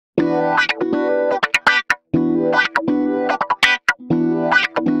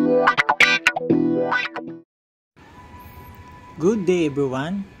Good day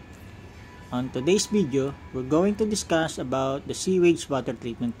everyone. On today's video, we're going to discuss about the sewage water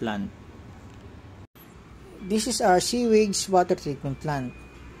treatment plant. This is our sewage water treatment plant,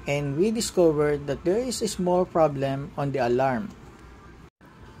 and we discovered that there is a small problem on the alarm.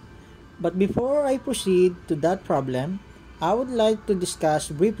 But before I proceed to that problem, I would like to discuss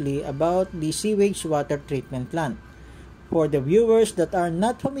briefly about the sewage water treatment plant for the viewers that are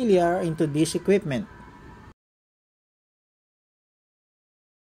not familiar into this equipment.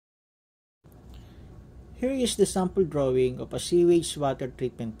 Here is the sample drawing of a sewage water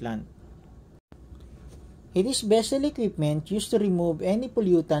treatment plant. It is vessel equipment used to remove any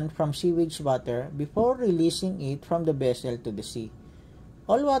pollutant from sewage water before releasing it from the vessel to the sea.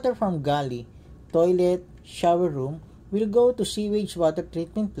 All water from galley, toilet, shower room will go to sewage water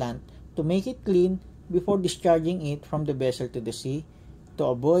treatment plant to make it clean before discharging it from the vessel to the sea to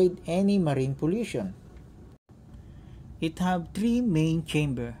avoid any marine pollution. It have three main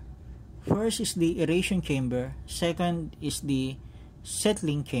chambers. First is the aeration chamber, second is the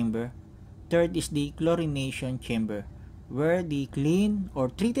settling chamber, third is the chlorination chamber, where the clean or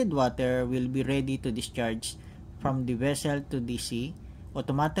treated water will be ready to discharge from the vessel to the sea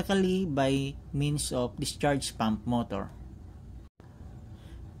automatically by means of discharge pump motor.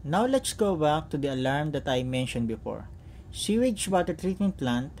 Now let's go back to the alarm that I mentioned before. Sewage water treatment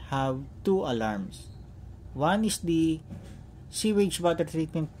plant have two alarms. One is the sewage water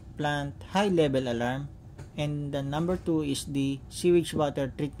treatment plant high level alarm, and the number two is the sewage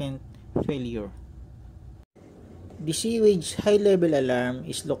water treatment failure. The sewage high level alarm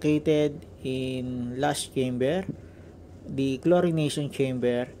is located in last chamber, the chlorination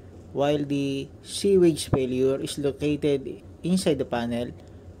chamber, while the sewage failure is located inside the panel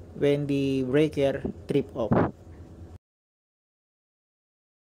when the breaker trip off.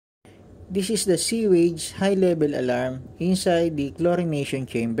 This is the sewage high level alarm inside the chlorination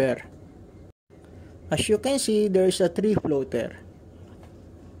chamber. As you can see, there is a 3 floater.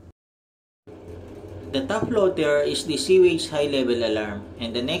 The top floater is the sewage high level alarm,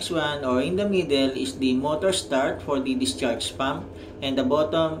 and the next one or in the middle is the motor start for the discharge pump, and the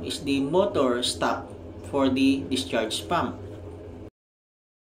bottom is the motor stop for the discharge pump.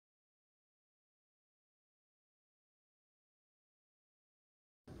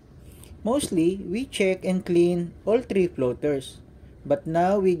 Mostly, we check and clean all 3 floaters, but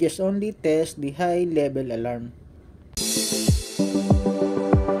now we just only test the high level alarm.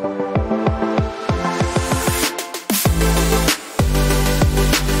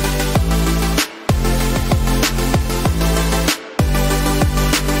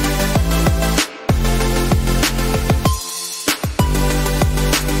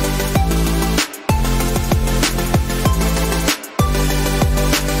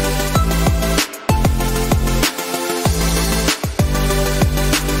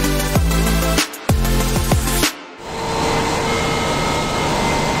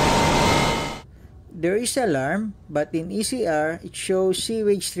 There is alarm, but in ECR, it shows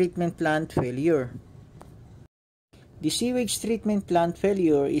sewage treatment plant failure. The sewage treatment plant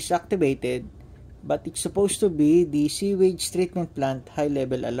failure is activated, but it's supposed to be the sewage treatment plant high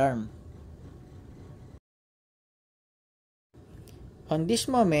level alarm. On this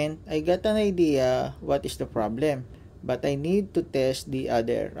moment, I got an idea what is the problem, but I need to test the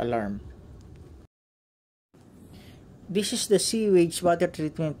other alarm. This is the sewage water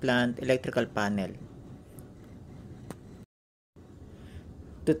treatment plant electrical panel.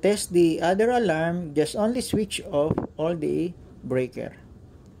 To test the other alarm, just only switch off all the breaker.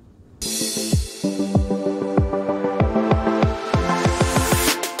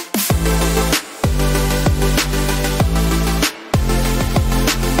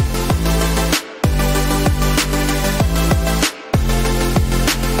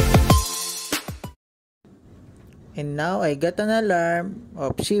 And now I got an alarm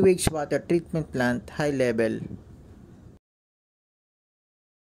of sewage water treatment plant high level.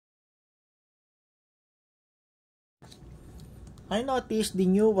 I noticed the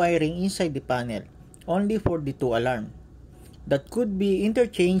new wiring inside the panel, only for the 2 alarm, that could be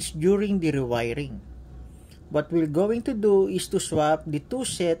interchanged during the rewiring. What we're going to do is to swap the 2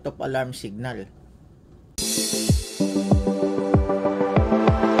 set of alarm signal.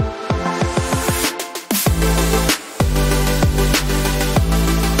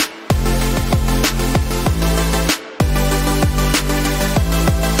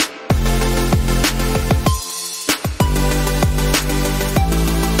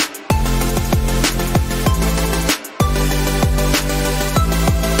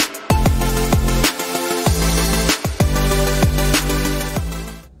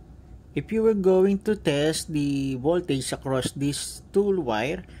 If you were going to test the voltage across this tool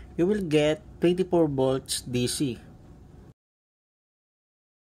wire, you will get 24 volts DC.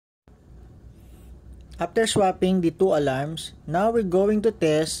 After swapping the two alarms, now we're going to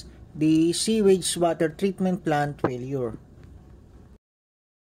test the sewage water treatment plant failure.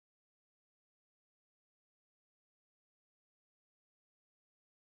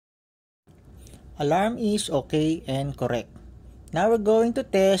 Alarm is okay and correct. Now we're going to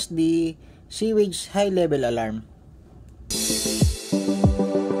test the sewage high level alarm.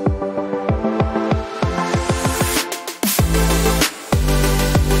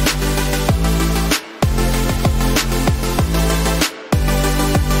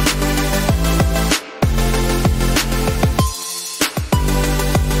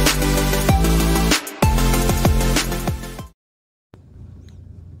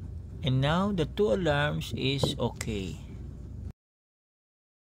 And now the two alarms is okay.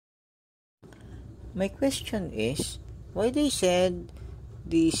 My question is, why they said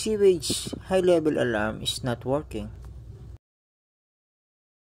the sewage high level alarm is not working?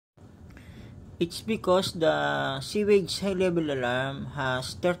 It's because the sewage high level alarm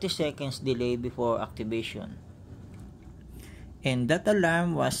has 30 seconds delay before activation. And that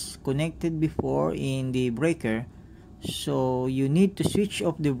alarm was connected before in the breaker, so you need to switch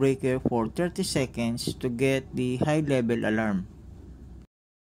off the breaker for 30 seconds to get the high level alarm.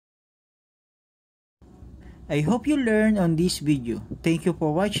 I hope you learned on this video. Thank you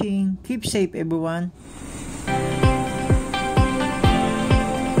for watching. Keep safe everyone.